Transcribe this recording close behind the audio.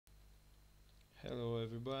Hello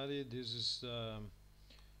everybody, this is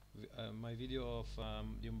my video of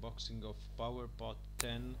the unboxing of Powerpot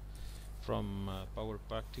 10 from Power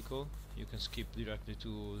Practical. You can skip directly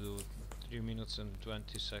to the 3 minutes and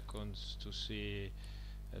 20 seconds to see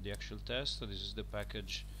the actual test. So this is the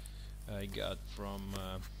package I got from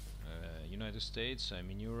United States. I'm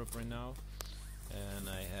in Europe right now, and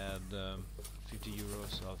I had 50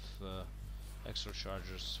 euros of extra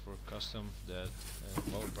charges for custom that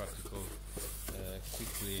Power Practical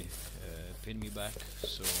quickly paid me back,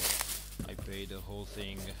 so I paid the whole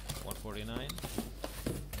thing 149.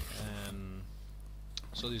 And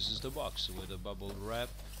so this is the box with a bubble wrap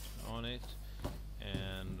on it,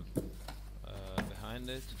 and behind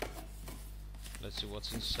it, let's see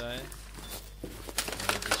what's inside.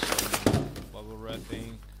 There's some bubble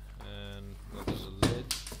wrapping, and well, there's a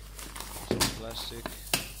lid, some plastic,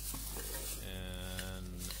 and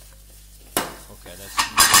okay,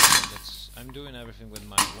 that's I'm doing everything with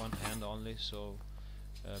my one hand only, so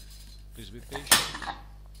please be patient.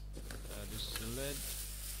 This is the lid,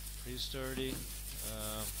 pretty sturdy,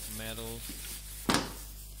 metal,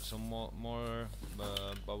 some more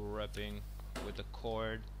bubble wrapping with a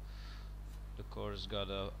cord. The cord's got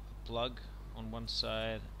a plug on one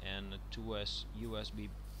side and two USB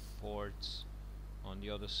ports on the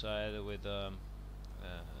other side with a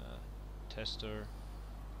tester,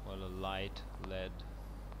 well, a light LED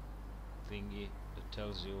thingy that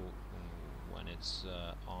tells you when it's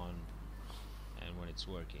on and when it's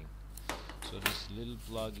working. So this little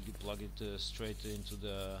plug, you plug it straight into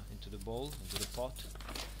the bowl, into the pot,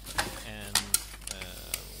 and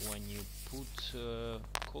when you put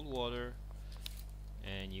cold water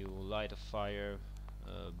and you light a fire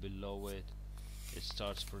below it, it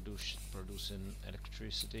starts producing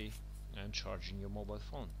electricity and charging your mobile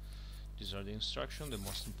phone. These are the instructions. The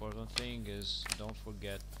most important thing is don't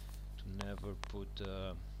forget to never put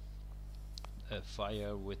a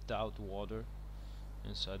fire without water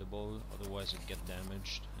inside the bowl, otherwise it gets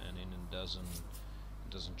damaged and it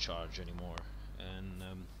doesn't charge anymore. And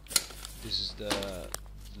this is the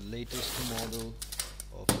latest model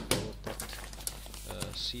of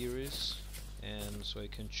Powerpot series, and so I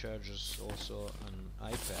can charge this also on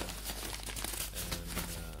iPad,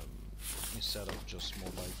 and instead of just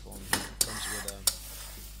mobile phone. It comes with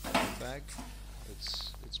a bag.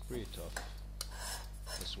 It's pretty tough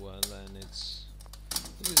as well, and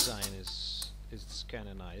the design it's kind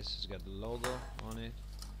of nice. It's got the logo on it.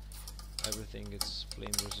 Everything is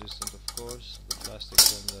flame resistant, of course. The plastic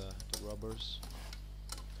and the rubbers.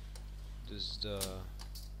 This is the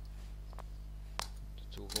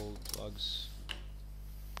two hole plugs,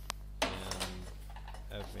 and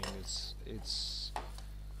everything it's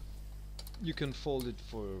you can fold it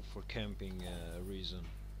for camping reason.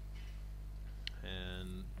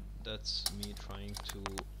 And that's me trying to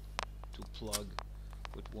plug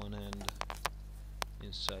with one end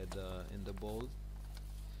inside in the bowl,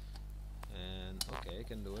 and okay, I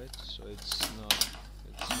can do it. So it's not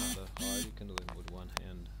that hard. You can do it with one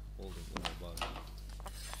hand holding the mobile.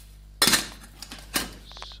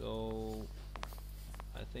 So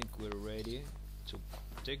I think we're ready to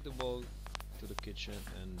take the bowl to the kitchen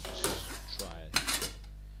and just try it.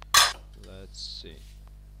 Let's see.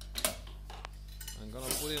 I'm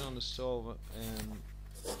gonna put it on the stove, and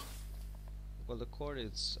well, the cord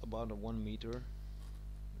is about 1 meter,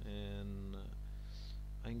 and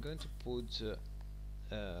I'm going to put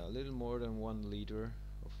a little more than 1 liter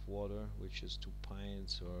of water, which is 2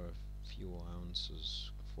 pints or a few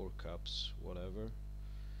ounces, 4 cups, whatever.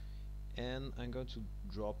 And I'm going to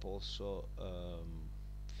drop also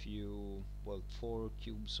well, 4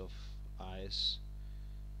 cubes of ice,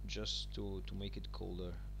 just to make it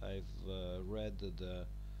colder. I've read that the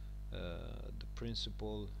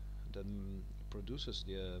principle that produces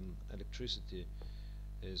the electricity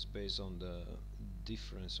is based on the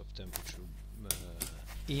difference of temperature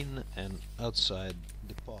in and outside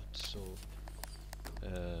the pot. So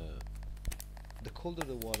the colder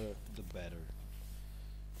the water, the better.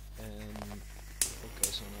 And okay,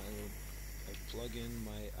 so now I plug in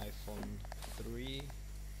my iPhone 3.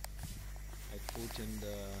 I put in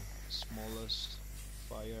the smallest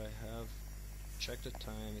fire I have. Check the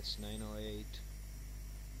time, it's 9:08.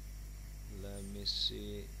 Let me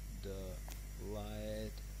see the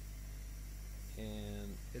light,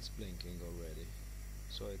 and it's blinking already.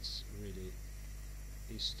 So it's really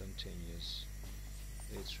instantaneous.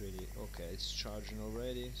 It's really okay. It's charging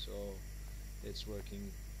already, so it's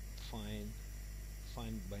working fine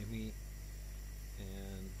by me.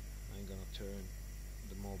 And I'm gonna turn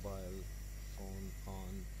the mobile phone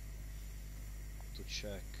on to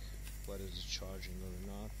check whether it's charging or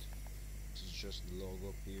not. It's just the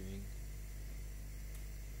logo appearing,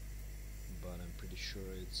 but I'm pretty sure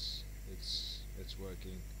it's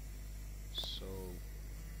working. So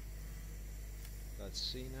let's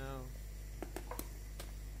see now.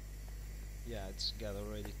 Yeah, it's got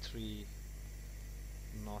already 3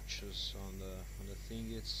 notches on the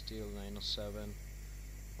thing. It's still 907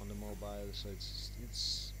 on the mobile, so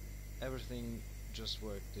it's everything just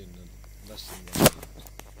worked in less than 1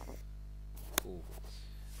 minute. Cool.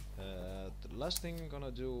 The last thing I'm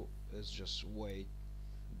gonna do is just weight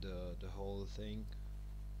the whole thing,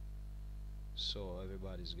 so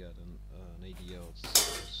everybody's got an idea of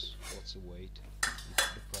what's the weight,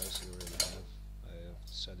 the price you already have. I have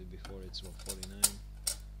said it before, it's $149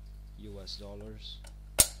 US dollars.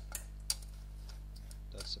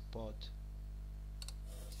 That's a pot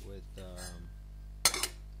with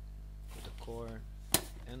the core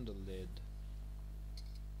and the lid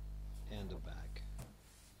and the back.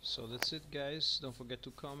 So that's it, guys. Don't forget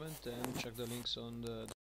to comment and check the links on the